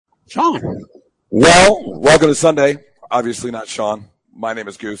Sean. Well, welcome to Sunday. Obviously not Sean. My name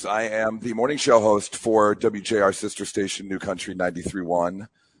is Goose. I am the morning show host for WJR sister station, New Country 93.1. A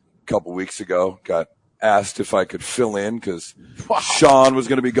couple weeks ago, got asked if I could fill in because Sean was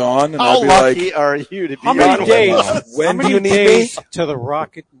going to be gone. And How I'd be lucky like, are you to be How many on days? when How do many you need days me? to the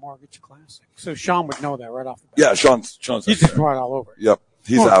Rocket Mortgage Classic? So Sean would know that right off the bat. Yeah, Sean's He's just right all over it. Yep,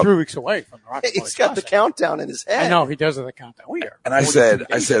 he's We're out. 3 weeks away from the Rocket He's Mortgage got the Classic. countdown in his head. I know he does have the countdown. We are. And I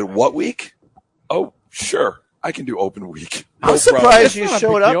 42 said, days. what week? Oh, sure. I can do open week. I'm No surprised problem. you That's not a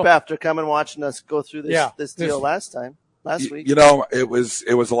showed big up deal. after coming watching us go through this, Yeah, this deal this- last week. You know, it was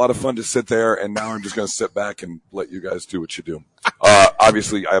a lot of fun to sit there, and now I'm just going to sit back and let you guys do what you do.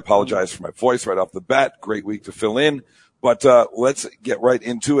 Obviously, I apologize for my voice right off the bat. Great week to fill in, but let's get right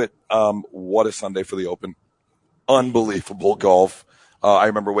into it. What a Sunday for the Open. Unbelievable golf. I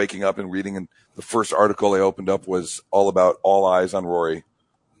remember waking up and reading, and the first article I opened up was all about all eyes on Rory,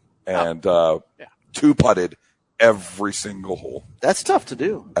 and two-putted every single hole, That's tough to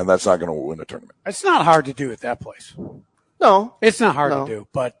do. and that's not going to win a tournament. It's not hard to do at that place. No. It's not hard No. to do,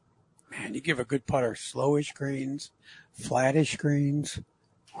 but man, you give a good putter slowish greens, flattish greens.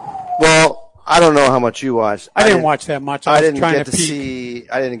 Well, I don't know how much you watched. I didn't watch that much. I I was trying didn't to get to peek. see.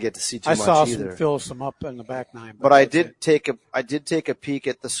 I didn't get to see too I much saw either. fill some up in the back nine, But I that's did it. take a peek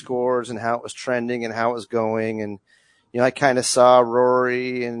at the scores and how it was trending and how it was going, and I kind of saw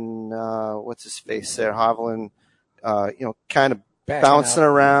Rory and what's his face there, Hovland, kind of Backing bouncing out.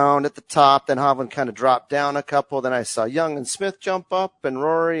 around at the top. Then Hovland kind of dropped down a couple. Then I saw Young and Smith jump up, and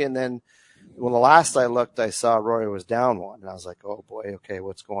Rory, and then when the last I looked, I saw Rory was down one, and I was like, oh boy, okay,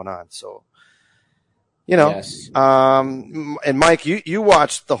 what's going on? So. Yes. And Mike, you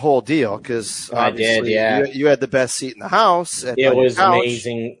watched the whole deal because I did, yeah. You had the best seat in the house. It was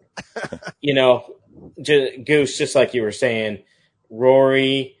amazing. Goose, just like you were saying,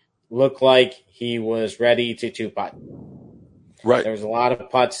 Rory looked like he was ready to two-putt. Right. There was a lot of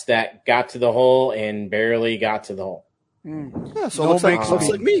putts that got to the hole and barely got to the hole. Yeah, so No it makes looks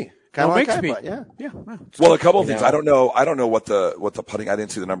me. like me. Kind No of like makes I me. putt, yeah. Yeah. Well, a couple of You things. know. I don't know what the putting. I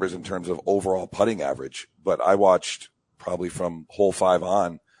didn't see the numbers in terms of overall putting average, but I watched probably from hole 5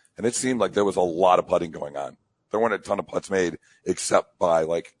 on, and it seemed like there was a lot of putting going on. There weren't a ton of putts made except by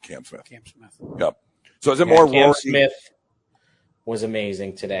like Cam Smith. Cam Smith. Yep. So is it more Cam Rory? Smith was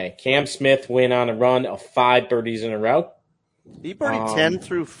amazing today. Cam Smith went on a run of 5 birdies in a row. He birdied 10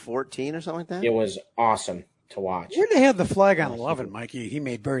 through 14 or something like that. It was awesome to watch. Where they have the flag on 11, Mikey? He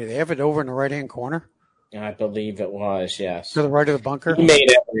made birdie. They have it over in the right-hand corner I believe it was, yes. to the right of the bunker. He made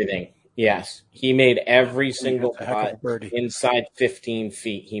everything. Yes. He made every single That's a heck of a putt birdie. inside 15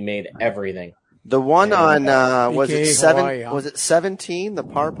 feet. He made everything. The one on was it PK 7? Hawaii, huh? Was it 17? The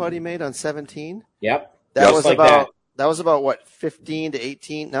par putt he made on 17. Yep. That Just was like about that was about what 15 to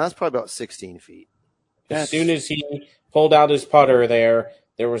 18. No, that's probably about 16 feet. As soon as he pulled out his putter there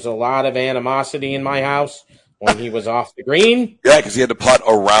was a lot of animosity in my house when he was off the green. Yeah, because he had to putt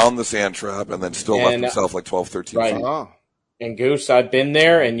around the sand trap and then still left And, himself like 12, 13 right. feet. Oh, And Goose, I've been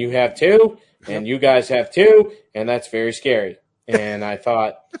there, and you have too, and you guys have too, and that's very scary. And I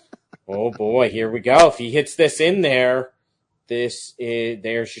thought, oh boy, here we go. If he hits this in there, there's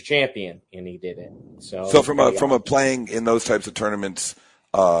your champion, and he did it. So from a playing in those types of tournaments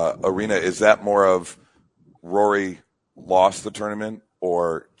arena, is that more of Rory lost the tournament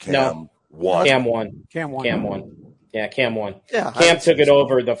or Cam won? Cam won. Cam won. Cam won. Yeah, Cam won. Yeah, Cam took it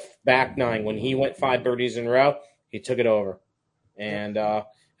over the back nine when he went 5 birdies in a row. He took it over, and it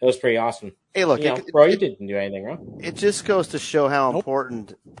was pretty awesome. hey, look, Roy didn't do anything wrong. it just goes to show how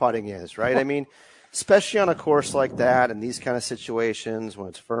important putting is, right? I mean, especially on a course like that and these kind of situations when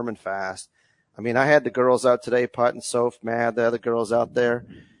it's firm and fast. I mean, I had the girls out today putting, Soph, Mad, the other girls out there.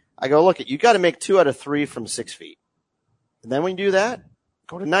 I go, look, you got to make 2 out of 3 from 6 feet. And then when you do that,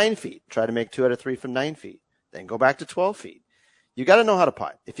 go to 9 feet. Try to make 2 out of 3 from 9 feet. Then go back to 12 feet. You got to know how to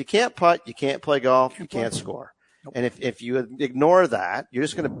putt. If you can't putt, you can't play golf, you can't score. And if you ignore that, you're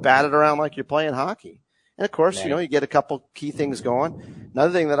just going to bat it around like you're playing hockey. And of course, you get a couple key things going.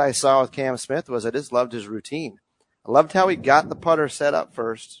 Another thing that I saw with Cam Smith was I just loved his routine. I loved how he got the putter set up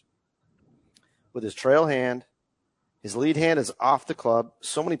first with his trail hand. His lead hand is off the club.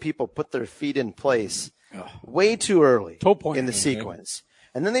 So many people put their feet in place way too early Toe point. in the sequence.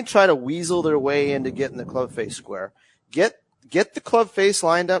 And then they try to weasel their way into getting the club face square. Get the club face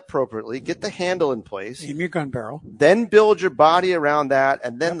lined up appropriately. Get the handle in place. Aim your gun barrel. Then build your body around that.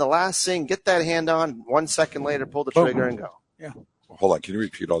 And then the last thing, get that hand on. 1 second later, pull the trigger and go. Yeah. Hold on. Can you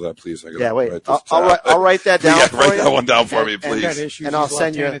repeat all that, please? I gotta Yeah, wait. write this I'll write that down Yeah, for write you. that one down for me, And got please. issues And I'll he's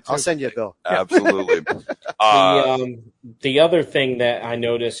send you left-handed, a bill. Absolutely. The other thing that I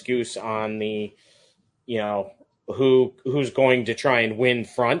noticed, Goose, on the, who's going to try and win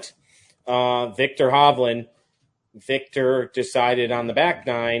front, Victor Hovland. Victor decided on the back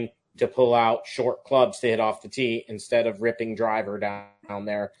nine to pull out short clubs to hit off the tee instead of ripping driver down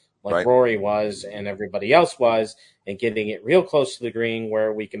there like Right. Rory was and everybody else was, and getting it real close to the green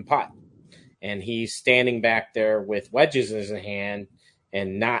where we can putt. And he's standing back there with wedges in his hand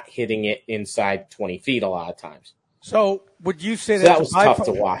and not hitting it inside 20 feet a lot of times. So would you say So that that's was a tough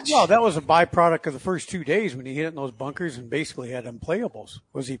to watch. Well, that was a byproduct of the first 2 days when he hit it in those bunkers and basically had unplayables.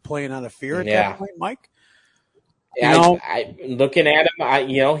 Was he playing out of fear at Yeah. that point, Mike? I looking at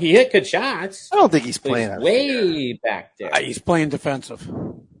him, he hit good shots. I don't think he's But playing he's out of way back there. He's playing defensive.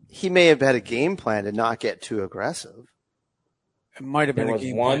 He may have had a game plan to not get too aggressive. It might have been There a was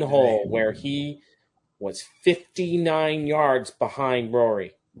game one plan hole today. where he was 59 yards behind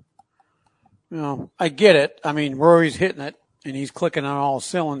Rory. I get it. I mean, Rory's hitting it and he's clicking on all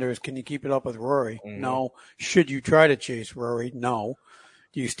cylinders. Can you keep it up with Rory? Mhm. No. Should you try to chase Rory? No.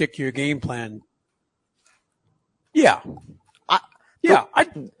 Do you stick to your game plan? Yeah. I Well, I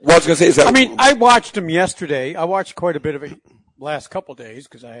was going to say is that. I mean, I watched him yesterday. I watched quite a bit of it last couple days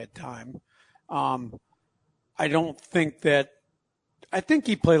because I had time. I don't think that. I think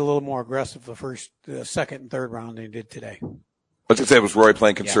he played a little more aggressive the second and third round than he did today. I was going to say, was Roy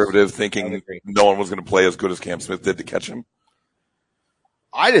playing conservative, I would thinking agree. no one was going to play as good as Cam Smith did to catch him?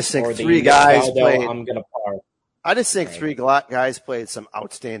 I just think Or the three guys Valdo, played. I'm going to par. I just think three guys played some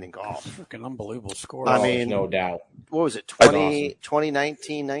outstanding golf. Freaking unbelievable score. I Oh, mean, no doubt. What was it? 2019,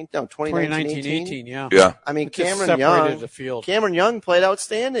 2019, 18? 18, yeah. Yeah. I mean, It just Cameron separated Young. the field. Cameron Young played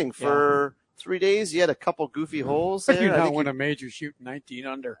outstanding for 3 days. He had a couple goofy holes How there. do you I not think win a major shooting 19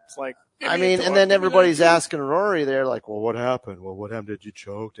 under? It's like, I mean, and then everybody's asking Rory there, like, well, what happened? Well, what happened? Did you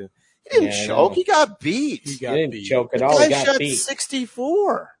choke? And he didn't Yeah, I choke. know. He got beat. He He got didn't beat. choke at The all. He guy got shot beat.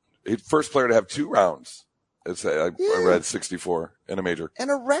 64 He's the first player to have 2 rounds. I Yeah. read 64 in a major. and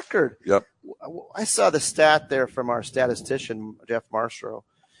a record. Yep. I saw the stat there from our statistician, Jeff Marstro.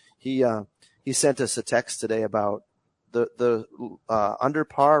 He sent us a text today about the under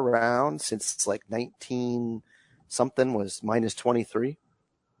par round since like 19 something was minus 23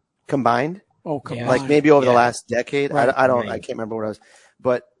 combined. Oh, come Yeah. on. Like maybe over the Yeah. last decade. Right. I don't. Right. I can't remember what I was.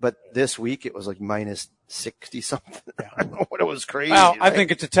 But this week it was like minus 60 something. I don't know what it was crazy. Well, I right?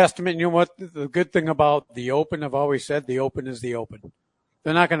 think it's a testament. You know what? The good thing about the Open, I've always said, the Open is the Open.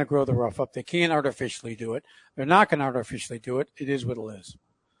 They're not going to grow the rough up. They can't artificially do it. They're not going to artificially do it. It is what it is.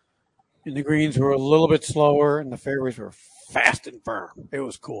 And the greens were a little bit slower, and the fairways were fast and firm. It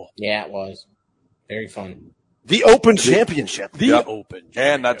was cool. Yeah, it was. Very fun. the Open Championship. The Yep. Open.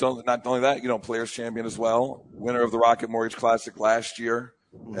 And not only that, Players Champion as well, winner of the Rocket Mortgage Classic last year,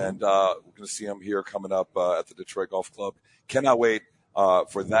 and we're going to see him here coming up at the Detroit Golf Club. Cannot wait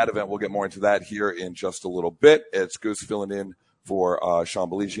for that event. We'll get more into that here in just a little bit. It's Goose filling in for Sean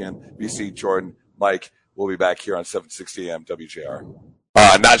Beligian, BC, Jordan, Mike. We'll be back here on 760 AM WJR.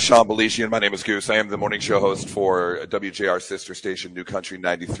 Not Sean Beligian. My name is Goose. I am the morning show host for WJR sister station, New Country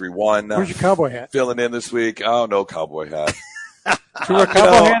 93.1. Where's your cowboy hat? Filling in this week. Oh, no cowboy hat. Did you wear a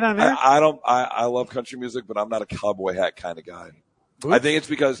cowboy hat on there? I love country music, but I'm not a cowboy hat kind of guy. I think it's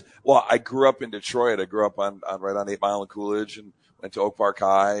because, I grew up in Detroit. I grew up on right on 8 Mile and Coolidge and went to Oak Park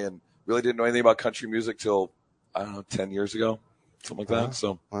High and really didn't know anything about country music till, 10 years ago, something like that.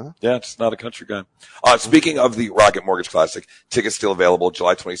 So, yeah, just not a country guy. Speaking of the Rocket Mortgage Classic, tickets still available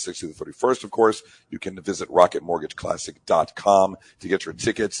July 26th through the 31st, of course. You can visit rocketmortgageclassic.com to get your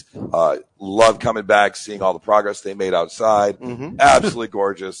tickets. Love coming back, seeing all the progress they made outside. Absolutely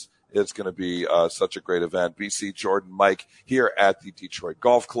gorgeous. It's going to be such a great event. BC, Jordan, Mike here at the Detroit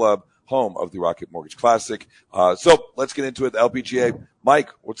Golf Club, home of the Rocket Mortgage Classic. So let's get into it. The LPGA. Mike,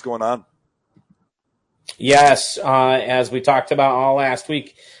 what's going on? Yes, as we talked about all last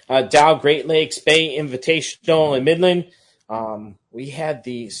week, Dow Great Lakes Bay Invitational in Midland. We had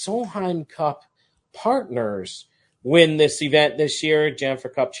the Solheim Cup partners win this event this year. Jennifer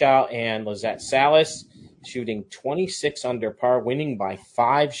Kupchal and Lizette Salas shooting 26 under par, winning by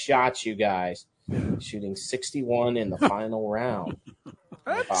 5 shots, you guys. Shooting 61 in the final round.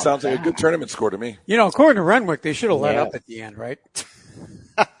 Sounds like a good tournament score to me. According to Renwick, they should have let Yeah. up at the end, right?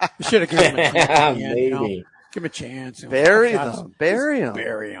 They should have given him a chance at the end, Maybe. Give him a chance. Bury Shots. them. Bury them.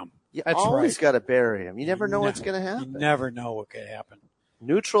 Bury him. You That's always right. got to bury them. You never know what's going to You happen. never know what could happen,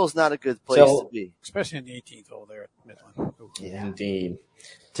 Neutral is not a good place So- to be. especially in the 18th hole there at Midland. Ooh. Yeah. Indeed.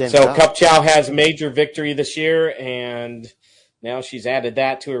 Tin So Cup. Kupchal has a major victory this year, and Now she's added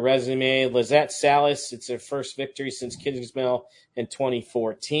that to her resume. Lizette Salas, it's her first victory since Kingsmill in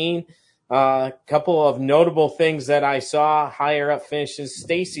 2014. A couple of notable things that I saw, higher up finishes.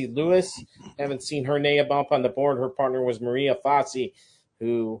 Stacy Lewis, haven't seen her name bump on the board. Her partner was Maria Fossi,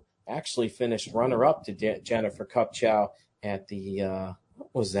 who actually finished runner-up to Jennifer Kupchow at the what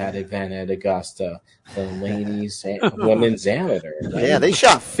was that event at Augusta? The ladies women's amateur. Right? Yeah, they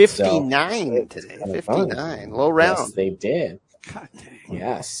shot 59 today. 59, low round. Yes, they did. God dang.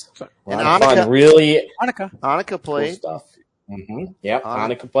 Yes, And a lot of fun. Annika- Really Annika cool played. stuff. Yep,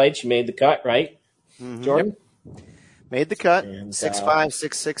 Annika played. She made the cut, right? Jordan Made the cut. And, 6'5",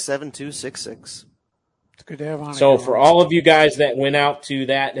 6'6", 7'2", 6'6". It's good to have on. So for all of you guys that went out to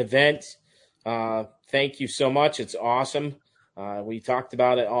that event, thank you so much. It's awesome. We talked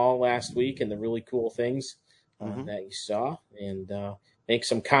about it all last week and the really cool things that you saw. And make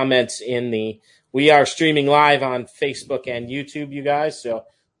some comments we are streaming live on Facebook and YouTube, you guys. So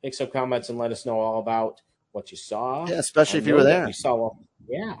make some comments and let us know all about what you saw. Yeah, especially if you were there.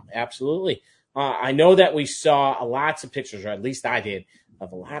 Yeah, absolutely. I know that we saw lots of pictures, or at least I did,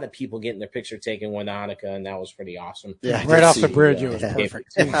 of a lot of people getting their picture taken with Annika, and that was pretty awesome. Yeah, right off the bridge, it was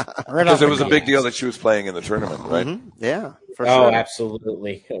perfect. Because it was a big deal that she was playing in the tournament, right? Yeah, for Oh, sure.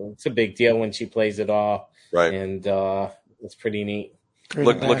 absolutely. It's a big deal when she plays it all. Right. And it's pretty neat.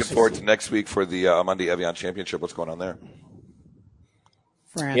 Looking forward to next week for the Amundi Evian Championship. What's going on there?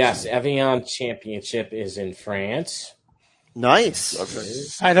 France. Yes, Evian Championship is in France. Nice. Okay.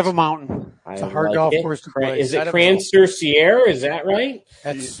 Side of a mountain. It's a hard golf course to play. Is Side it of a mountain. Cran-sur-Sierre? Is that right?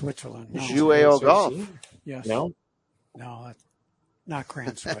 That's Switzerland. No, Jouet Golf. yes. No? No, that's not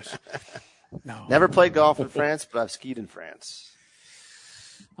Grand Swiss. No. Never played golf in France, but I've skied in France.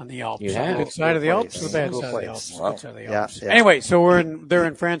 On the Alps. You have. The good side of the Good Alps or the place. bad Cool side of the place. Alps? Wow. Good side of the Yeah, Alps. yeah. Anyway, so they're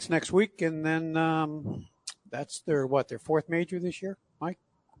in France next week, and then that's their fourth major this year, Mike?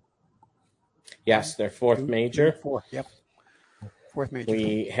 Yes, their fourth major. Fourth, yep. Fourth major.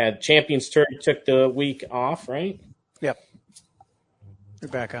 We had Champions Tour, took the week off, right? Yep. They're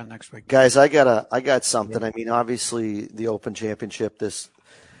back on next week. Guys, I got something. I mean, obviously the Open Championship this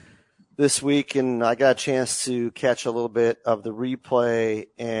week, and I got a chance to catch a little bit of the replay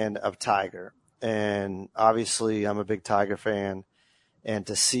and of Tiger. And obviously I'm a big Tiger fan, and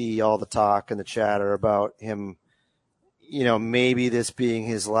to see all the talk and the chatter about him, maybe this being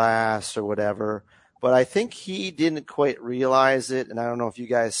his last or whatever, but I think he didn't quite realize it. And I don't know if you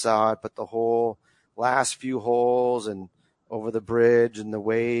guys saw it, but the whole last few holes and over the bridge and the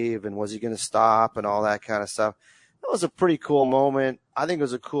wave and was he going to stop and all that kind of stuff. That was a pretty cool moment. I think it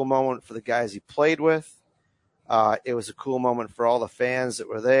was a cool moment for the guys he played with. It was a cool moment for all the fans that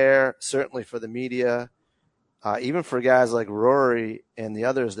were there, certainly for the media, even for guys like Rory and the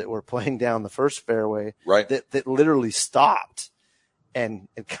others that were playing down the first fairway, Right. that literally stopped and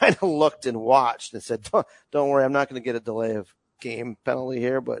kind of looked and watched and said, don't worry, I'm not going to get a delay of game penalty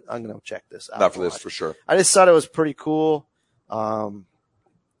here, but I'm going to check this out. Not for this, for sure. I just thought it was pretty cool.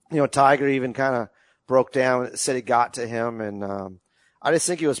 Tiger even kind of broke down, said he got to him, and I just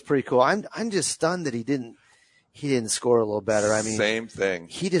think it was pretty cool. I'm just stunned that he didn't score a little better. I mean, Same thing.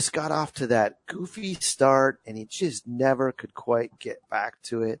 he just got off to that goofy start, and he just never could quite get back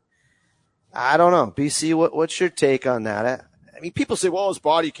to it. I don't know. BC, what's your take on that? I mean, people say, well, his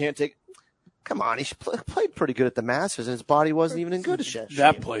body can't take. Come on, he played pretty good at the Masters, and his body wasn't even in good shape.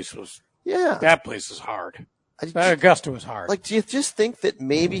 That place was hard. Augusta was hard. Like, do you just think that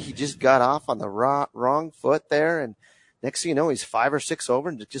maybe he just got off on the wrong foot there, and next thing you know, he's 5 or 6 over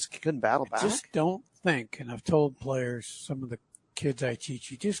and just couldn't battle back? Just don't think, and I've told players, some of the kids I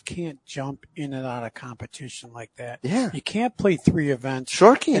teach, you just can't jump in and out of competition like that. Yeah. You can't play 3 events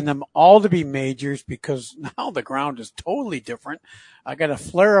Sure can't. and them all to be majors because now the ground is totally different. I got a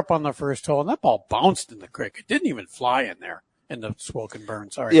flare up on the first hole, and that ball bounced in the creek. It didn't even fly in there in the Swoken Burn.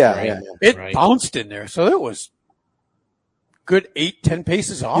 Sorry. Yeah, Right. yeah. It bounced in there. So it was good 8-10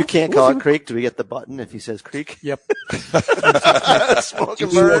 paces off. You can't call it creek. Do we get the button if he says creek? Yep. Smoking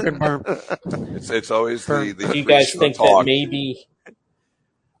Swoken burn. Burn. It's always the Do you guys think that talk. maybe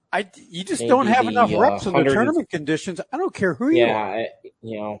You just Maybe don't have enough the, reps in the 100 tournament conditions. I don't care who you are.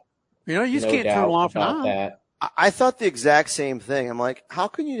 You just no can't turn doubt them off and about on. that. I thought the exact same thing. I'm like, how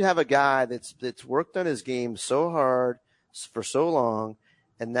can you have a guy that's worked on his game so hard for so long,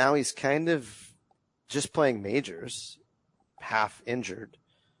 and now he's kind of just playing majors, half injured,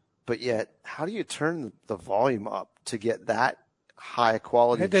 but yet how do you turn the volume up to get that high I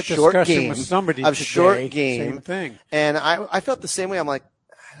quality had that short discussion game with somebody of today. short game? Same thing. And I felt the same way. I'm like,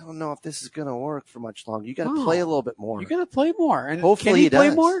 I don't know if this is going to work for much longer. You got to No. play a little bit more. You got to play more. And Hopefully can he play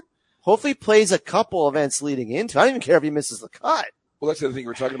does. more? Hopefully he plays a couple events leading into. I don't even care if he misses the cut. Well, that's the other thing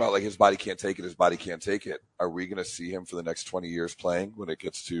we're talking about. Like his body can't take it. His body can't take it. Are we going to see him for the next 20 years playing when it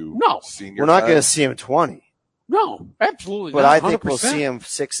gets to senior? We're not time? going to see him 20. No, absolutely But not. I think 100%. we'll see him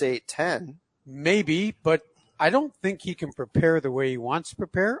 6, 8, 10. Maybe, but I don't think he can prepare the way he wants to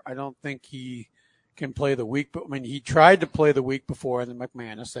prepare. I don't think he can play the week. But I mean, he tried to play the week before in the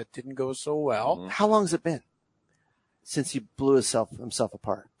McManus. That didn't go so well. Mm-hmm. How long has it been since he blew himself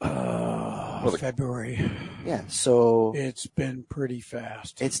apart? February. Yeah, so It's been pretty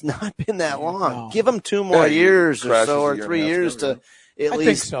fast. it's not been that long. No. Give him 2 more he years or crashes so, a or year and 3 a half years ago, to at I think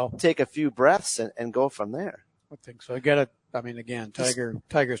least so. take a few breaths and go from there. I think so. I got it. I mean, again,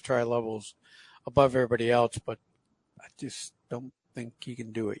 Tiger's try levels above everybody else, but I just don't think he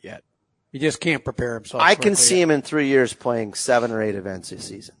can do it yet. He just can't prepare himself. I can correctly see yet. him in 3 years playing 7 or 8 events this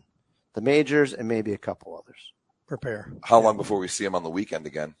season. The majors and maybe a couple others. prepare. How long before we see him on the weekend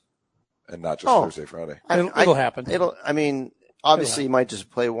again, and not just Oh. Thursday, Friday? It'll happen. I mean, obviously, he might just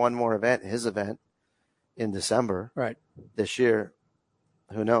play one more event, his event, in December Right. this year.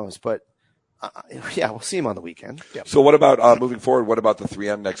 Who knows? But yeah, we'll see him on the weekend. Yep. So what about moving forward? What about the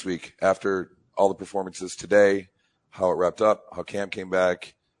 3M next week after all the performances today? How it wrapped up? How Cam came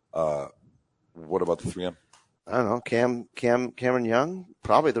back? What about the 3M? I don't know. Cameron Young,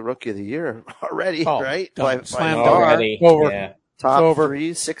 probably the rookie of the year already, Oh, right? done. Slam far. dunk. Already. Over. Yeah. Top over.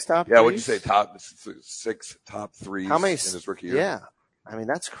 threes, 6 top Yeah, threes. what'd you say? Six top threes How many? in his rookie year? Yeah. I mean,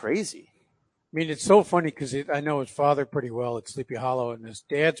 that's crazy. I mean, it's so funny because I know his father pretty well at Sleepy Hollow, and his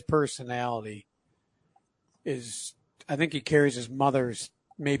dad's personality is, I think he carries his mother's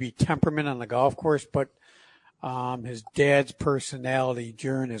maybe temperament on the golf course, but his dad's personality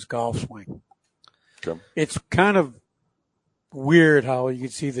during his golf swing. Okay. It's kind of weird how you can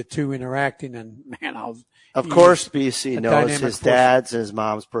see the two interacting, and man, Of he's course, BC a knows dynamic his force. dad's and his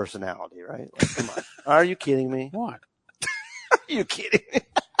mom's personality, right? Like, come on. Are you kidding me? What? Are you kidding me?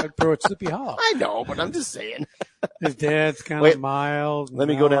 I'd throw at Sleepy Hollow. I know, but I'm just saying. His dad's kind Wait, of mild. Let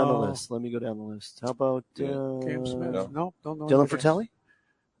me go down the no. list. How about Cam Smith? No. No, don't know. Dylan who that is. Fratelli?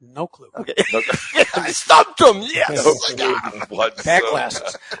 No clue. Okay. Okay. I stumped him. Yes. What? Back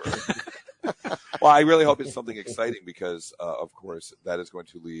glasses. Well, I really hope it's something exciting because, of course, that is going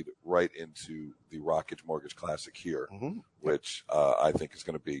to lead right into the Rocket Mortgage Classic here, which I think is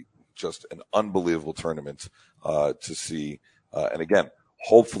going to be just an unbelievable tournament to see. And again,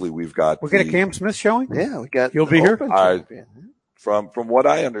 hopefully we've got We'll get a Cam Smith showing? Yeah, we got. You'll the be here? Open I- champion. from what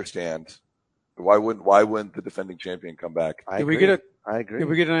I understand. Why wouldn't the defending champion come back? I Did we agree. get I agree. Did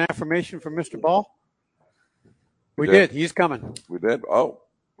we get an affirmation from Mr. Ball? We did. did. He's coming. We did. Oh,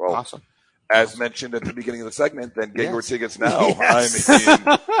 well. Awesome. As mentioned at the beginning of the segment, then get your Yes. tickets now. Yes. I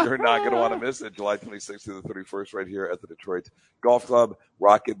mean, you're not going to want to miss it. July 26th through the 31st right here at the Detroit Golf Club,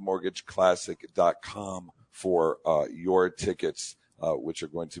 rocketmortgageclassic.com for your tickets, which are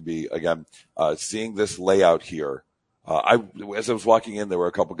going to be, again, seeing this layout here. As I was walking in, there were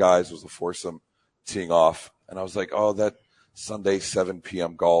a couple guys. It was a foursome teeing off. And I was like, oh, that Sunday 7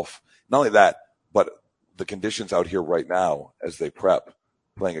 p.m. golf. Not only that, but the conditions out here right now as they prep,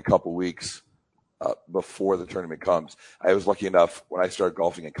 playing a couple weeks before the tournament comes. I was lucky enough when I started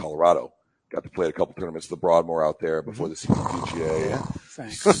golfing in Colorado, got to play at a couple tournaments, the Broadmoor out there before the PGA.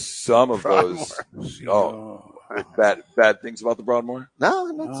 Thanks. Some of those, bad things about the Broadmoor. No,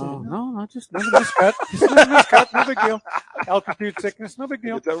 I'm not saying. No, just another miscut. Just another miscut. No big deal. Altitude sickness. No big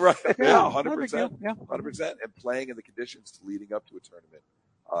deal. Is that right? Yeah, Yeah, no big deal. 100%. Yeah. 100%. And playing in the conditions leading up to a tournament,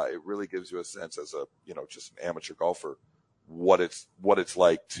 it really gives you a sense as a, just an amateur golfer, what it's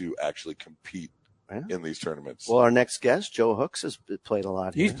like to actually compete in these tournaments. Well, our next guest, Joe Hooks, has played a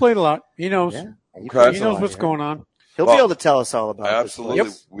lot. He's here. played a lot. He knows. Yeah, Okay. He plays a knows lot what's here. going on. He'll Well, be able to tell us all about Absolutely.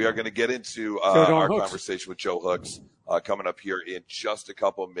 this. We are going to get into Joe our Hooks. conversation with Joe Hooks coming up here in just a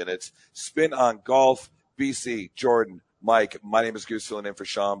couple of minutes. Spin on Golf, BC, Jordan, Mike. My name is Goose, filling in for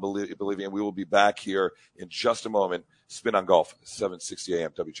Sean Bolivian. We will be back here in just a moment. Spin on Golf, 760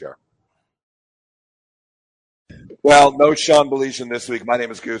 AM WJR. Well, no Sean Belizian this week. My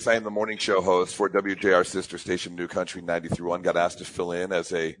name is Goose. I am the morning show host for WJR sister station New Country 93.1. Got asked to fill in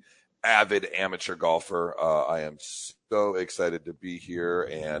as a avid amateur golfer. I am so excited to be here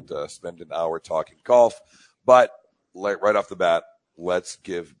and spend an hour talking golf. But right off the bat, let's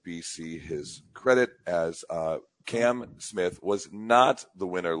give BC his credit as Cam Smith was not the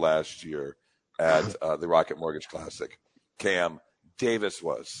winner last year at the Rocket Mortgage Classic. Cam Davis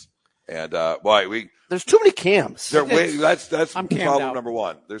was. And boy, there's too many Cams. that's I'm cammed problem out. number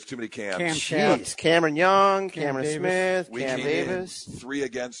one. There's too many Cams. Jeez, Cameron Young, Cameron Davis. Smith, We Cam came Davis. in 3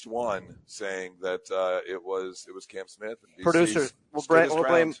 against 1, saying that it was Cam Smith. And DC's Producers. We'll stood his blame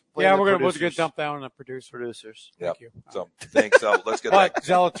ground. Yeah, the we're producers. gonna dump that on the producer. Producers. Yep. Thank you. So thanks. Let's get But back.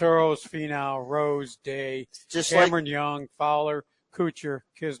 Zalatoris, Finau, Rose, Day, Just Cameron Young, Fowler, Kuchar,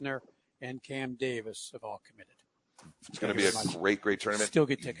 Kisner, and Cam Davis have all committed. It's going to be a great tournament. Still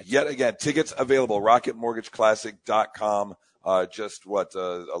get tickets. Yet again, tickets available. RocketMortgageClassic.com. Just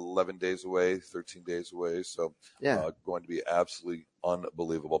 11 days away, 13 days away. So going to be absolutely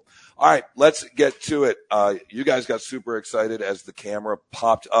unbelievable. All right, let's get to it. You guys got super excited as the camera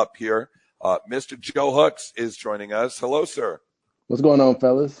popped up here. Mr. Joe Hooks is joining us. Hello, sir. What's going on,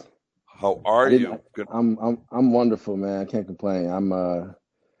 fellas? How are you? Good. I'm wonderful, man. I can't complain. I'm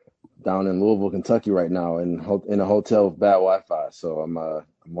down in Louisville, Kentucky right now, in a hotel with bad Wi-Fi. So I'm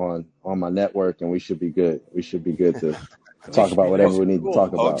on my network, and we should be good. We should be good to talk about whatever we need to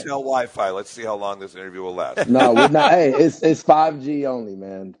talk about. Hotel Wi-Fi. Let's see how long this interview will last. No, we're not. Hey, it's 5G only,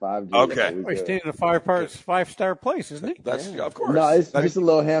 man. 5G. Okay. So He's staying in a five-star place, isn't he? That's of course. No, it's just a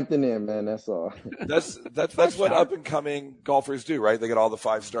little Hampton Inn, man. That's all. That's what up and coming golfers do, right? They get all the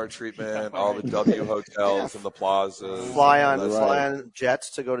 5-star treatment, all the W hotels and the plazas. Fly on jets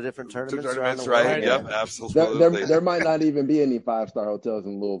to go to different tournaments. Right? Right. Yep, absolutely. There might not even be any 5-star hotels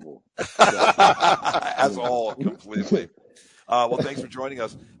in Louisville. As a whole, completely. Well, thanks for joining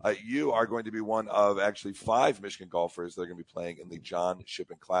us. You are going to be one of actually 5 Michigan golfers that are going to be playing in the John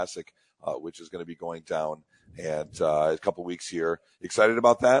Shippen Classic, which is going to be going down and a couple weeks here. Excited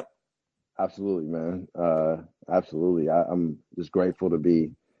about that? Absolutely, man. Absolutely. I'm just grateful to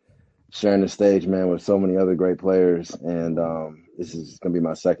be sharing the stage, man, with so many other great players. And this is going to be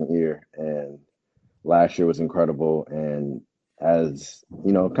my second year. And last year was incredible. And as,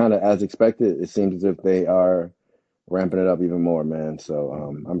 kind of as expected, it seems as if they are ramping it up even more, man. So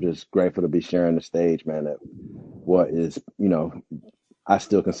I'm just grateful to be sharing the stage, man, at what is, I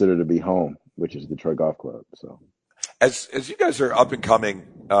still consider to be home, which is Detroit Golf Club. So as you guys are up and coming,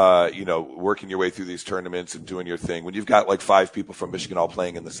 working your way through these tournaments and doing your thing, when you've got like 5 people from Michigan all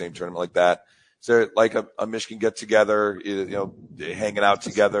playing in the same tournament like that, is there like a Michigan get together, hanging out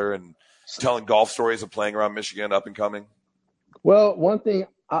together and telling golf stories of playing around Michigan up and coming? Well, one thing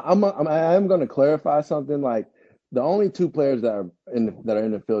I am going to clarify something. Like, the only 2 players that are in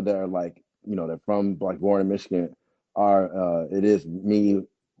the field that are like, they're from like born in Michigan are it is me and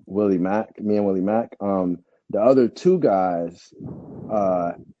Willie Mack. The other 2 guys,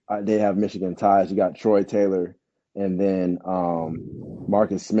 they have Michigan ties. You got Troy Taylor and then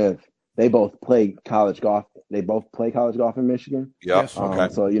Marcus Smith. They both play college golf. They both play college golf in Michigan. Yes.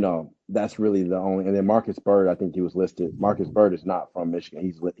 Okay. So that's really the only. And then Marcus Bird, I think he was listed. Marcus Bird is not from Michigan.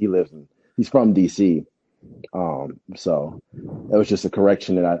 He's from DC. So that was just a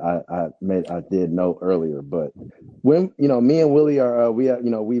correction that I made. I did note earlier, but when me and Willie are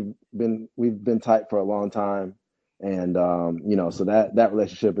we've been tight for a long time, and so that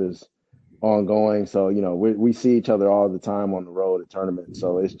relationship is ongoing. So we see each other all the time on the road at tournaments.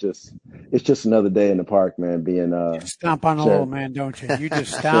 So it's just another day in the park, man. Being you stomp on a little man, don't you? You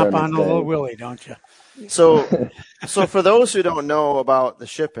just stomp on a little Willie, don't you? So for those who don't know about the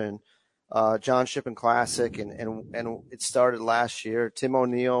Shippen. John Shippen Classic, and it started last year. Tim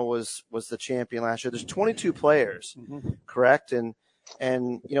O'Neill was the champion last year. There's 22 players, correct? And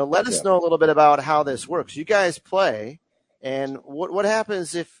let us know a little bit about how this works. You guys play, and what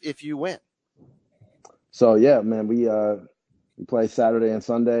happens if you win? So yeah, man, we play Saturday and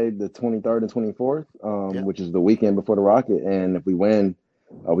Sunday, the 23rd and 24th, which is the weekend before the Rocket. And if we win,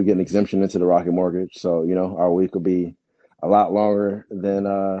 we get an exemption into the Rocket Mortgage. So our week will be a lot longer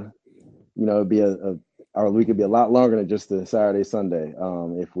than. It'd be our week could be a lot longer than just the Saturday, Sunday,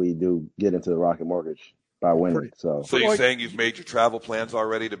 if we do get into the Rocket Mortgage by winning. So you're saying you've made your travel plans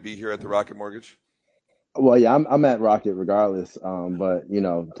already to be here at the Rocket Mortgage? Well, yeah, I'm at Rocket regardless. But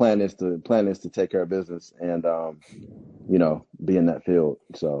plan is to take care of business and be in that field.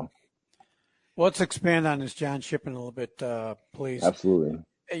 So let's expand on this John Shippen a little bit, please. Absolutely.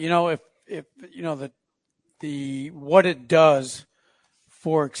 If the what it does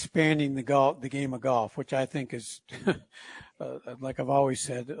for expanding the game of golf, which I think is, like I've always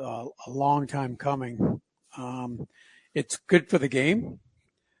said, a long time coming. It's good for the game,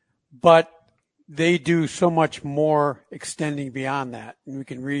 but they do so much more extending beyond that. And we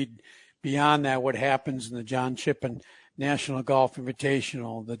can read beyond that what happens in the John Shippen National Golf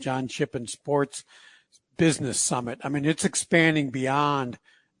Invitational, the John Shippen Sports Business Summit. I mean, it's expanding beyond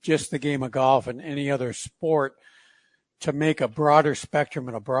just the game of golf and any other sport to make a broader spectrum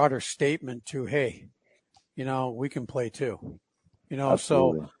and a broader statement to, hey, we can play too.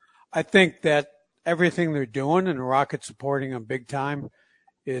 Absolutely. So I think that everything they're doing and the Rockets supporting them big time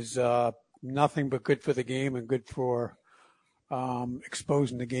is nothing but good for the game and good for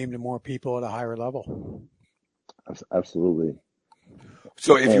exposing the game to more people at a higher level. Absolutely.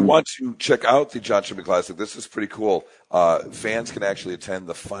 So if you want to check out the John Shippen Classic, this is pretty cool. Fans can actually attend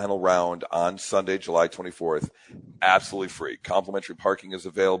the final round on Sunday, July 24th, absolutely free. Complimentary parking is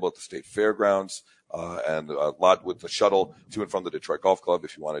available at the State Fairgrounds and a lot with the shuttle to and from the Detroit Golf Club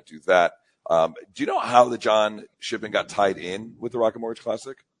if you want to do that. Do you know how the John Shippen got tied in with the Rocket Mortgage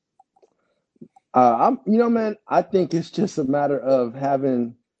Classic? Man, I think it's just a matter of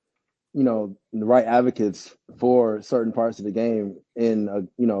having, the right advocates for certain parts of the game in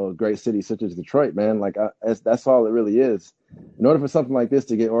a great city such as Detroit, man. Like that's all it really is. In order for something like this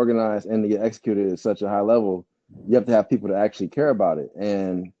to get organized and to get executed at such a high level, you have to have people that actually care about it.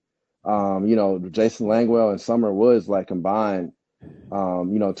 And, Jason Langwell and Summer Woods, like combined,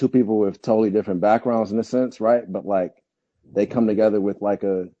 two people with totally different backgrounds in a sense, right? But like they come together with like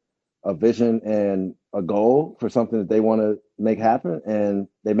a vision and a goal for something that they want to make happen, and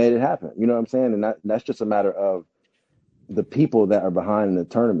they made it happen. You know what I'm saying? And that's just a matter of the people that are behind the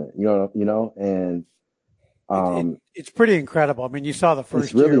tournament. And it's pretty incredible. I mean, you saw the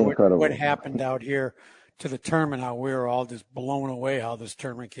first really year what happened out here to the tournament, how we were all just blown away how this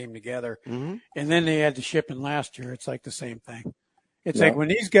tournament came together. Mm-hmm. And then they had the Shippen last year. It's like the same thing. It's like when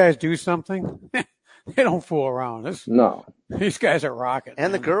these guys do something, they don't fool around. These guys are rocking.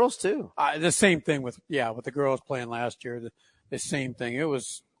 And the girls too. The same thing with the girls playing last year. The same thing. It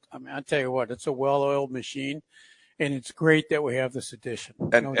was. I mean, I tell you what, it's a well-oiled machine, and it's great that we have this edition.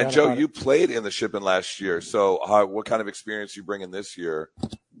 And Joe, you played in the Shippen last year. So, what kind of experience you bring in this year?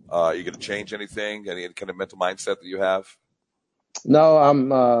 Are you going to change anything? Any kind of mental mindset that you have? No,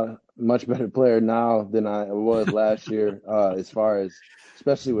 I'm a much better player now than I was last year. As far as,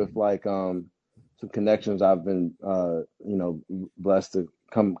 especially with like some connections I've been blessed to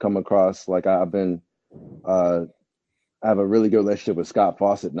come across. Like I've been I have a really good relationship with Scott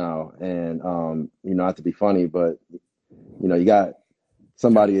Fawcett now, and not to be funny, but you got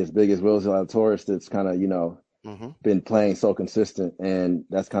somebody as big as Will Zalatoris that's kind of been playing so consistent, and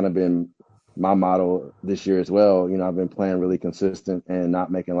that's kind of been my motto this year as well. I've been playing really consistent and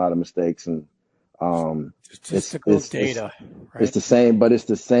not making a lot of mistakes, and statistical data. Right? It's the same, but it's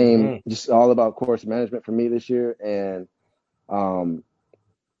the same. Just all about course management for me this year, and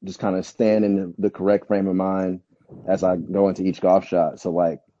just kind of staying in the correct frame of mind as I go into each golf shot. So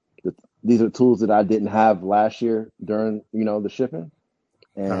like these are tools that I didn't have last year during the Shippen,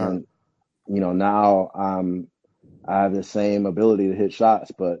 and now I have the same ability to hit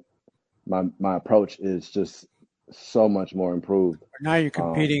shots, but my approach is just so much more improved. Now you're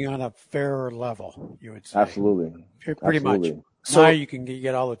competing on a fairer level, you would say. Absolutely. Pretty much. So now you can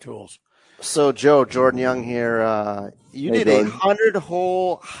get all the tools. So, Joe, Jordan Young here. You did a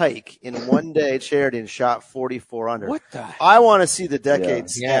 100-hole hike in one day at charity and shot 44 under. What the? I want to see the decade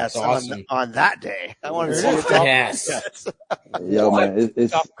stats awesome. on that day. I want to see the Yes. Yo, man,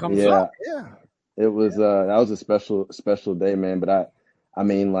 it's comes up. Yeah. It was that was a special day, man. But I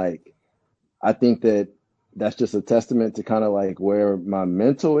mean, like, I think that's just a testament to kind of like where my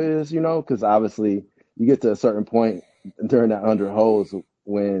mental is, because obviously you get to a certain point during that 100 holes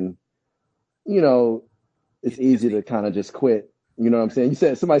when, it's easy to kind of just quit. You know what I'm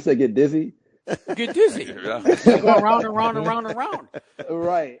saying? Somebody said get dizzy. Get dizzy. Yeah. Go around and round and round and round.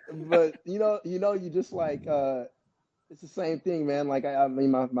 Right. But you just like it's the same thing, man. Like I mean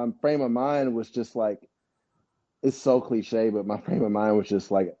my frame of mind was just like, it's so cliche, but my frame of mind was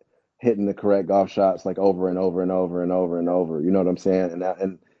just like hitting the correct golf shots like over and over and over and over and over. You know what I'm saying? And that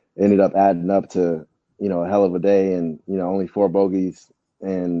ended up adding up to, a hell of a day, and only 4 bogeys,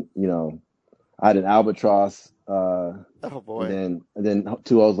 and I had an albatross. Oh boy! And then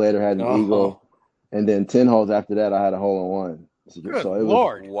 2 holes later had an eagle, and then 10 holes after that I had a hole in one. So it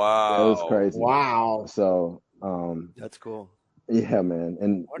Lord! Wow! It was crazy. Wow! So that's cool. Yeah, man.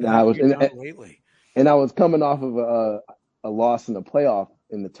 And What I was have you done lately? and I was coming off of a loss in the playoff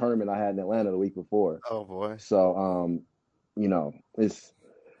in the tournament I had in Atlanta the week before. Oh boy! So it's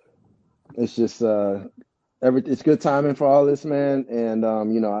just it's good timing for all this, man. And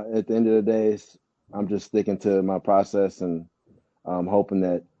at the end of the day, I'm just sticking to my process, and hoping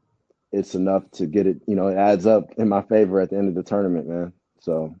that it's enough to get it. It adds up in my favor at the end of the tournament, man.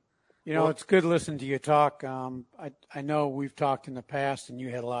 So. It's good listening to you talk. I know we've talked in the past, and you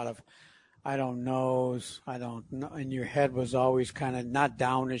had a lot of I don't know. In your head was always kind of not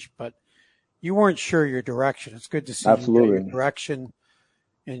downish, but you weren't sure your direction. It's good to see Absolutely. you got your direction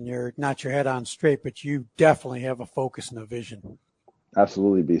and you're not your head on straight, but you definitely have a focus and a vision.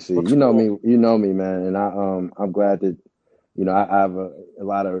 Absolutely, BC. Looks You know cool. me, man, and I'm glad that I have a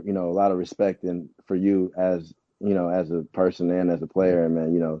lot of respect for you as as a person and as a player, and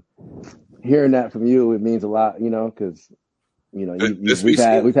man, hearing that from you, it means a lot, because This we've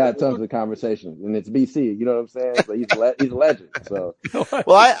BC had tons of conversations, and it's BC, you know what I'm saying? So he's a legend. So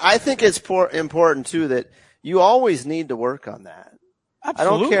Well, I think it's important too that you always need to work on that.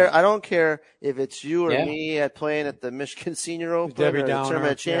 Absolutely. I don't care if it's you or Yeah. me playing at the Michigan Senior Open Debbie or the Downer.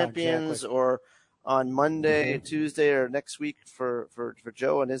 Tournament of Yeah, Champions exactly. or on Monday, Tuesday, or next week for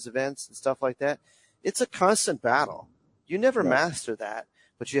Joe and his events and stuff like that. It's a constant battle. You never master that,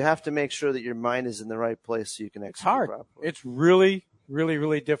 but you have to make sure that your mind is in the right place so you can It's execute hard. properly. It's really, really,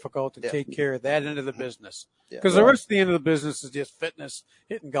 really difficult to Yeah. take care of that end of the business. Yeah. Because the rest of the end of the business is just fitness,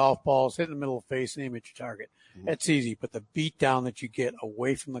 hitting golf balls, hitting the middle of the face, and aim at your target. That's easy. But the beat down that you get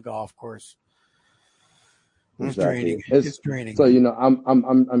away from the golf course is Exactly. draining. It's draining. So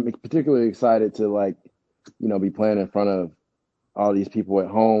I'm particularly excited to be playing in front of all these people at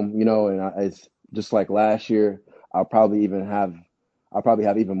home, and it's just like last year. I'll probably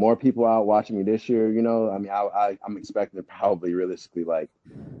have even more people out watching me this year. I mean, I'm expecting probably realistically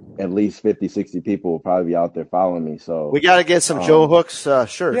at least 50, 60 people will probably be out there following me. So We got to get some Joe Hooks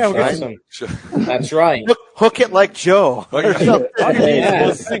shirts. Yeah, we got right? Awesome. That's right. Hook it like Joe. Oh, yeah. Or something. All you need is Yeah.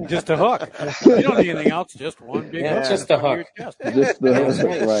 one thing, just a hook. You don't need anything else, just one big Yeah. hook. Just a hook. Just just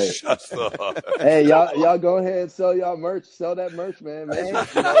the right. Shut the Hey, y'all go ahead and sell y'all merch. Sell that merch, man. Make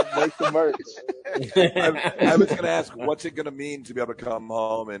the merch. I was going to ask, what's it going to mean to be able to come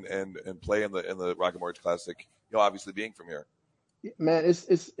home and play in the Rocket Mortgage Classic? Obviously being from here. Man, it's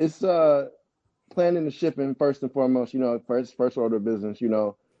planning the shipping first and foremost. First order of business.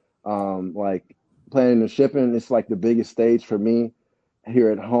 Planning the shipping. It's like the biggest stage for me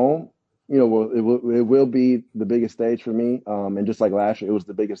here at home. It will be the biggest stage for me. And just like last year, it was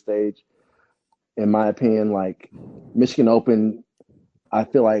the biggest stage, in my opinion. Like Michigan Open, I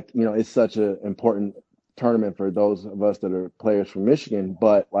feel like it's such an important tournament for those of us that are players from Michigan.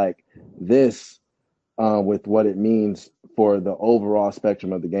 But like this, with what it means for the overall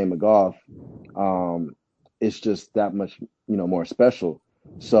spectrum of the game of golf, it's just that much, more special.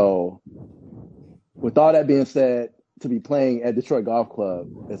 So with all that being said, to be playing at Detroit Golf Club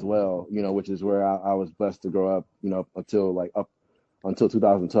as well, which is where I was blessed to grow up, up until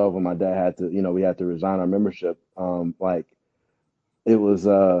 2012 when my dad had to, we had to resign our membership. It was,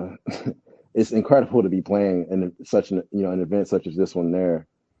 it's incredible to be playing in such an event such as this one there.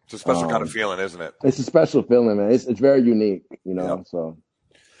 It's a special kind of feeling, isn't it? It's a special feeling, man. It's very unique, Yep. So.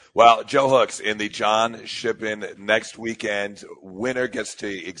 Well, Joe Hooks in the John Shippen next weekend. Winner gets to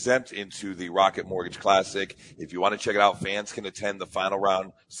exempt into the Rocket Mortgage Classic. If you want to check it out, fans can attend the final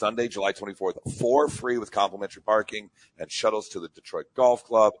round Sunday, July 24th, for free with complimentary parking and shuttles to the Detroit Golf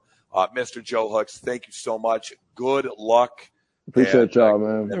Club. Mr. Joe Hooks, thank you so much. Good luck. Appreciate y'all,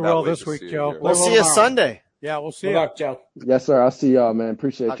 man. Play Cannot well wait this to week, see you Joe. here. We'll Play see you tomorrow. Sunday. Yeah, we'll see Good you. luck, Joe. Yes, sir. I'll see y'all, man.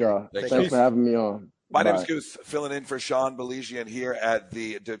 Appreciate Okay. y'all. Thanks, Thanks for having me on. My name is Bye. Goose, filling in for Sean Belesian here at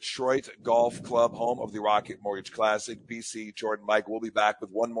the Detroit Golf Club, home of the Rocket Mortgage Classic. BC, Jordan, Mike, we'll be back with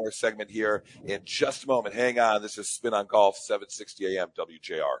one more segment here in just a moment. Hang on. This is Spin on Golf, 760 AM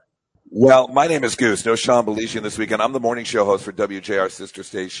WJR. Well, my name is Goose. No Sean Belesian this weekend. I'm the morning show host for WJR sister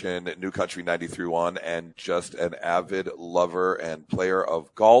station, New Country 93.1, and just an avid lover and player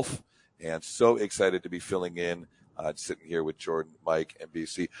of golf. And so excited to be filling in. Sitting here with Jordan, Mike, and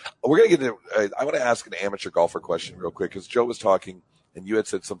BC. We're going to get into I want to ask an amateur golfer question real quick because Joe was talking and you had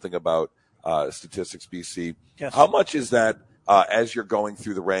said something about statistics, BC. Yes. How much is that as you're going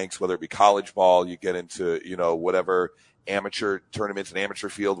through the ranks, whether it be college ball, you get into, whatever amateur tournaments and amateur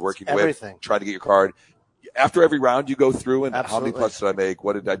field working Everything. with, trying to get your card. After every round, you go through and how Absolutely. many putts did I make?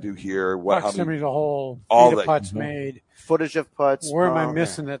 What did I do here? How Proximity many? to the hole, All feet that. of putts made. Footage of putts. Where am I okay.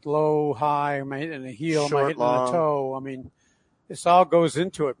 missing it? Low, high? Am I hitting the heel? Am I Short, hitting long. the toe? I mean, this all goes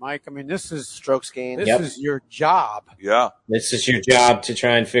into it, Mike. I mean, this is Strokes gained. Yep. your job. Yeah. This is your job to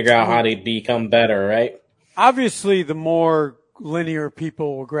try and figure out how to become better, right? Obviously, the more linear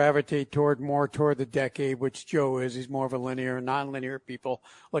people will gravitate toward the decade, which Joe is. He's more of a linear and non-linear people.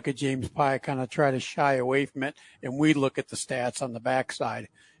 Look at James Pye, kind of try to shy away from it, and we look at the stats on the backside.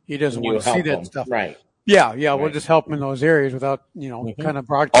 He doesn't You want to see help that them. stuff. Right. Yeah, we'll Right. just help him in those areas without, kind of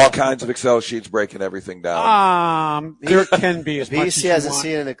broadcasting. All kinds of Excel sheets breaking everything down. There can be as much as BC you hasn't want.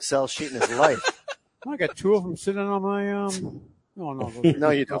 seen an Excel sheet in his life. I got two of them sitting on my No, No,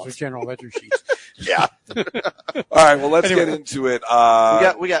 you those don't. are general ledger sheets. Yeah. All right, well, let's Anyway. get into it.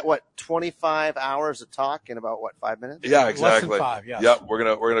 We got what, 25 hours of talk in about what, 5 minutes? Yeah, Less exactly. than 5, yes. Yep, we're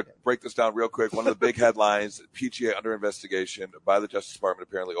gonna break this down real quick. One of the big headlines: PGA under investigation by the Justice Department,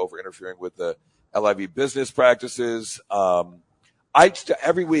 apparently over interfering with the LIV business practices.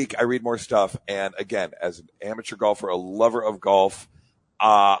 Every week I read more stuff, and again, as an amateur golfer, a lover of golf,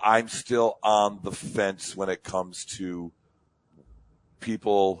 I'm still on the fence when it comes to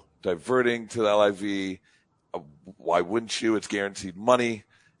people diverting to the LIV. Why wouldn't you? It's guaranteed money.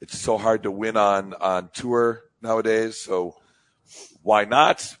 It's so hard to win on tour nowadays, so why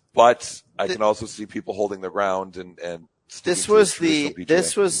not? But I can also see people holding their ground and This sticking to was traditional PGA.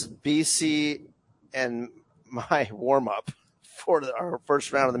 this was BC and my warm up for our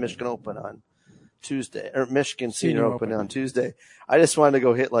first round of the Michigan Open on Tuesday, or Michigan Senior Open on Tuesday. I just wanted to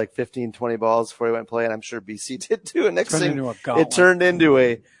go hit like 15, 20 balls before he went and play, and I'm sure BC did too. And next thing, it turned into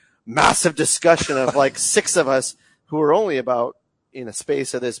a massive discussion of like 6 of us who were only about in a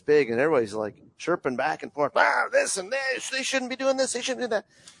space of this big, and everybody's like chirping back and forth, this and this, they shouldn't be doing this, they shouldn't do that.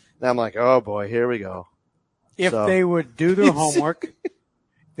 And I'm like, oh boy, here we go. If they would do their homework,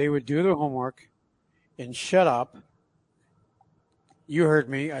 and shut up. You heard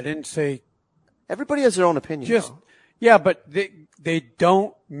me. I didn't say. Everybody has their own opinion. Yeah, but they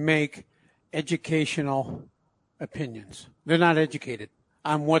don't make educational opinions. They're not educated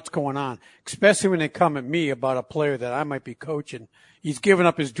on what's going on, especially when they come at me about a player that I might be coaching. He's given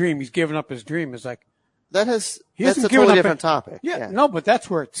up his dream. It's like that's a totally different topic. Yeah, no, but that's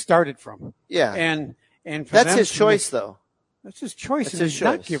where it started from. Yeah, and for that's his choice, though. That's his choice, that's and his he's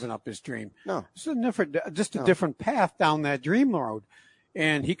choice. not giving up his dream. No, it's a different path down that dream road,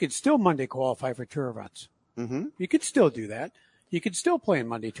 and he could still Monday qualify for tour events. Mm-hmm. He could still do that. He could still play in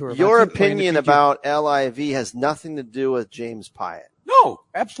Monday tour events. Your opinion about LIV has nothing to do with James Pyatt. No,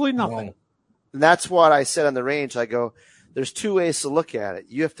 absolutely nothing. No. And that's what I said on the range. I go, there's 2 ways to look at it.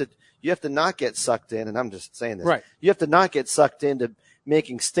 You have to not get sucked in, and I'm just saying this. Right. You have to not get sucked into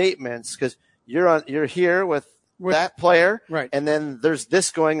making statements because you're here with that player, right? And then there's this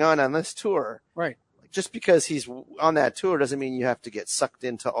going on this tour, right? Just because he's on that tour doesn't mean you have to get sucked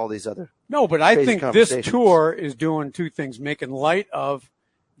into all these other. No, but I think this tour is doing 2 things: making light of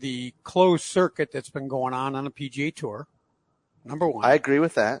the closed circuit that's been going on a PGA Tour. Number one, I agree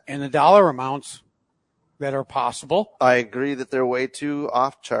with that, and the dollar amounts that are possible. I agree that they're way too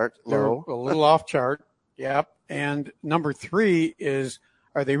off chart low, a little off chart. Yep. And number 3 is,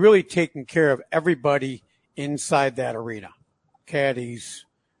 are they really taking care of everybody inside that arena? Caddies,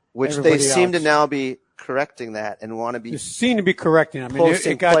 which they seem to now be correcting that and want to be. They seem to be correcting. I mean,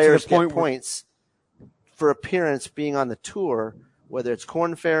 posting it got players to the point get points for appearance being on the tour, whether it's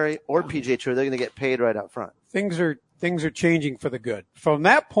Korn Ferry or PGA Tour. They're going to get paid right up front. Things are changing for the good. From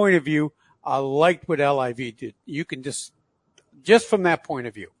that point of view, I liked what LIV did. You can just from that point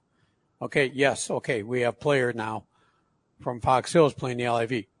of view. Okay, yes, okay, we have player now from Fox Hills playing the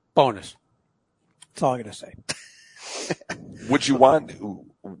LIV. Bonus. That's all I'm going to say. What's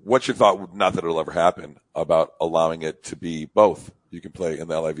your thought, not that it'll ever happen, about allowing it to be both? You can play in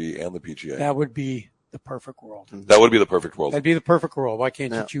the LIV and the PGA. That would be the perfect world. That would be the perfect world. That'd be the perfect world. Why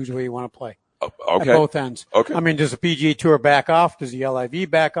can't you choose where you want to play? Okay. At both ends. Okay. I mean, does the PGA Tour back off? Does the LIV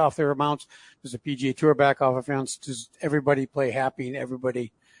back off their amounts? Does the PGA Tour back off amounts? Does everybody play happy and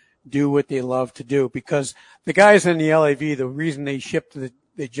everybody do what they love to do? Because the guys in the LIV, the reason they jumped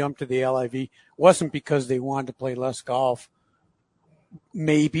to the LIV wasn't because they wanted to play less golf.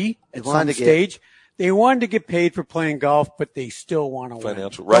 Maybe at some stage. They wanted to get paid for playing golf, but they still want to win.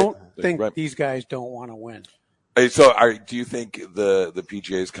 Financial, right. Don't think these guys don't want to win. Hey, so do you think the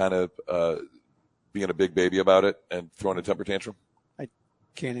PGA is kind of being a big baby about it and throwing a temper tantrum? I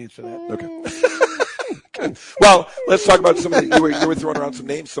can't answer that. Okay. Well, let's talk about some of the, you were throwing around some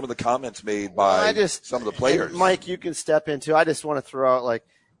names, some of the comments made by some of the players. Mike, you can step into. I just want to throw out, like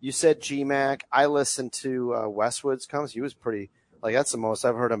you said, GMAC. I listened to Westwood's comments. He was pretty, that's the most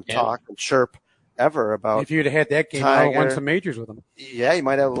I've heard him talk and chirp ever about. If you'd have had that game, I would have won some majors with him. Yeah, you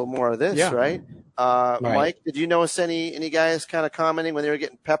might have a little more of this, right? Mike, did you notice any guys kind of commenting when they were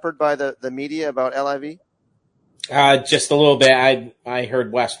getting peppered by the media about LIV? Just a little bit. I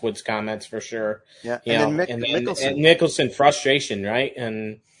heard Westwood's comments for sure. Yeah, and Mickelson frustration, right?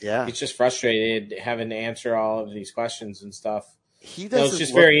 And yeah, he's just frustrated having to answer all of these questions and stuff. It's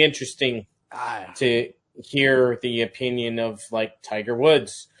just very interesting to hear the opinion of Tiger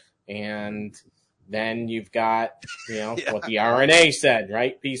Woods, and then you've got what the RNA said,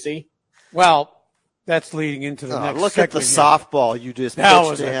 right, PC? Well, That's leading into the next Look at the segment. softball you just That pitched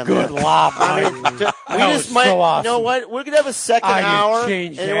was to a him. good lob. Mike. We That just was might, so awesome. you know what? We're going to have a second I hour,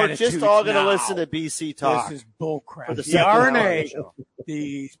 changed and we're just attitudes all going to now. listen to BC talk. This is bullcrap. For the The second hour of the RNA, show.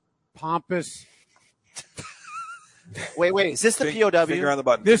 the pompous. Wait. Is this the POW? Finger on the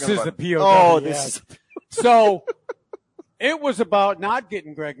button. This finger is on the button. POW. Oh, yes. this is. So it was about not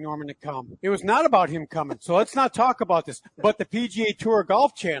getting Greg Norman to come. It was not about him coming. So let's not talk about this. But the PGA Tour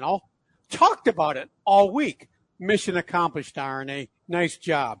Golf Channel talked about it all week. Mission accomplished, RNA. Nice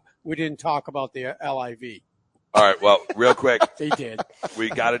job. We didn't talk about the LIV. All right. Well, real quick, They did. we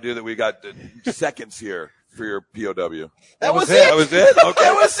got to do that. We got seconds here for your POW. That was That it. was it. Okay.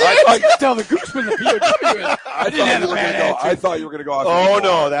 That was I it. thought, Tell the Gooseman the POW. I didn't have a bad go. I attitude. thought you were going to go off. Oh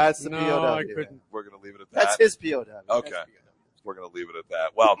no, that's the No, POW. I couldn't. We're going to leave it at that. That's his POW. Okay. We're going to leave it at that.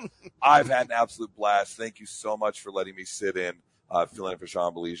 Well, I've had an absolute blast. Thank you so much for letting me sit in, filling in for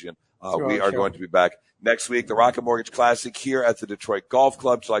Sean Belizian. We are going to be back next week. The Rocket Mortgage Classic here at the Detroit Golf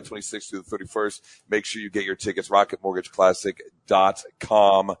Club, July 26th through the 31st. Make sure you get your tickets,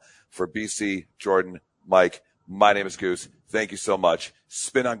 rocketmortgageclassic.com. For BC, Jordan, Mike, my name is Goose. Thank you so much.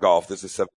 Spin on Golf. This is 7.